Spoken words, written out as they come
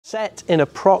Set in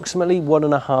approximately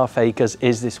 1.5 acres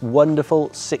is this wonderful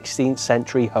 16th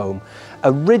century home.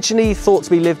 Originally thought to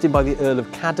be lived in by the Earl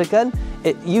of Cadogan,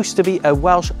 it used to be a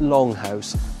Welsh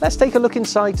longhouse. Let's take a look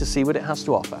inside to see what it has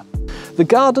to offer. The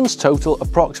gardens total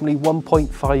approximately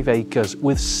 1.5 acres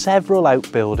with several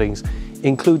outbuildings,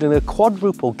 including a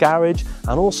quadruple garage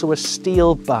and also a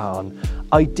steel barn,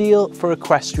 ideal for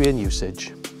equestrian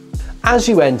usage. As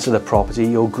you enter the property,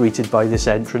 you're greeted by this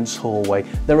entrance hallway.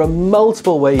 There are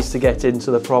multiple ways to get into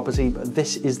the property, but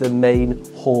this is the main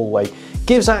hallway.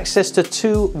 Gives access to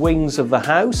 2 wings of the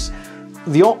house,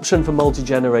 the option for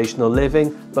multi-generational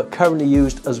living, but currently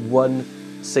used as one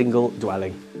single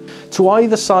dwelling. To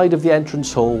either side of the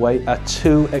entrance hallway are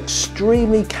 2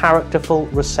 extremely characterful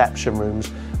reception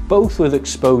rooms, both with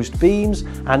exposed beams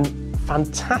and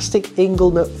fantastic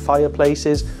inglenut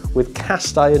fireplaces with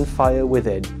cast iron fire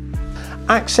within.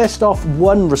 Accessed off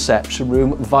one reception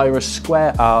room via a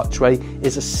square archway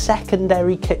is a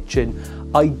secondary kitchen,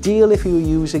 ideal if you were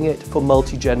using it for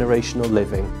multi-generational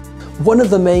living. One of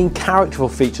the main characterful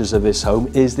features of this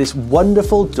home is this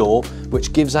wonderful door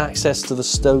which gives access to the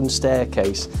stone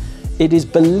staircase. It is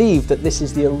believed that this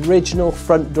is the original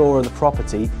front door of the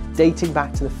property, dating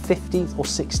back to the 15th or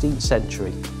 16th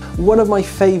century. One of my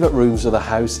favourite rooms of the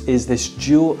house is this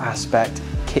dual aspect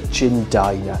kitchen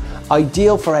diner,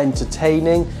 ideal for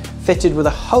entertaining, fitted with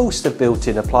a host of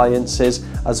built-in appliances,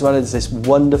 as well as this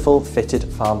wonderful fitted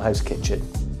farmhouse kitchen.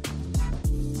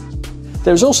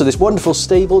 There is also this wonderful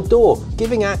stable door,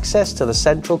 giving access to the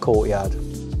central courtyard.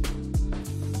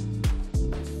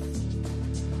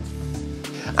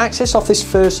 Access off this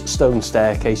first stone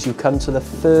staircase, you come to the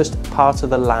first part of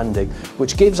the landing,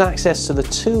 which gives access to the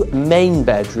 2 main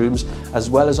bedrooms, as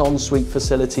well as ensuite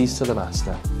facilities to the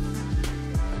master.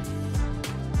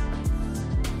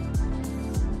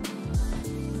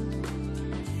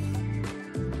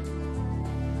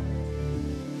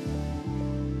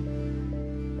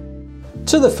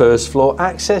 To the first floor,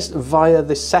 accessed via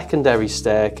the secondary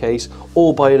staircase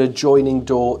or by an adjoining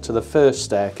door to the first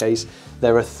staircase,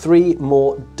 there are 3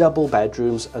 more double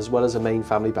bedrooms as well as a main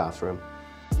family bathroom.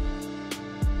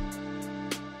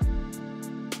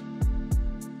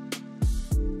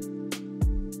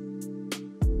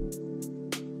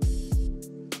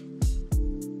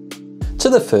 To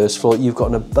the first floor, you've got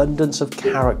an abundance of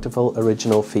characterful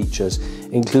original features,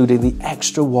 including the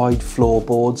extra wide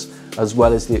floorboards as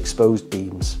well as the exposed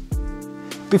beams.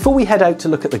 Before we head out to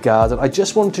look at the garden, I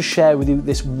just wanted to share with you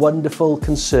this wonderful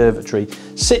conservatory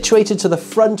situated to the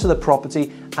front of the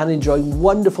property and enjoying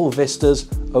wonderful vistas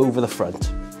over the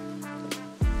front.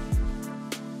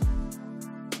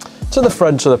 To the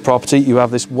front of the property, you have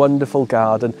this wonderful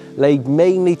garden laid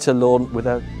mainly to lawn with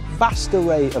a vast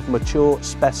array of mature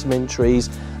specimen trees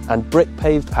and brick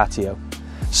paved patio.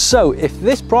 So if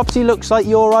this property looks like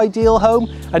your ideal home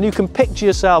and you can picture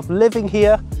yourself living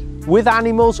here with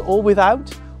animals or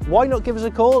without, why not give us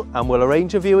a call and we'll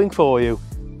arrange a viewing for you.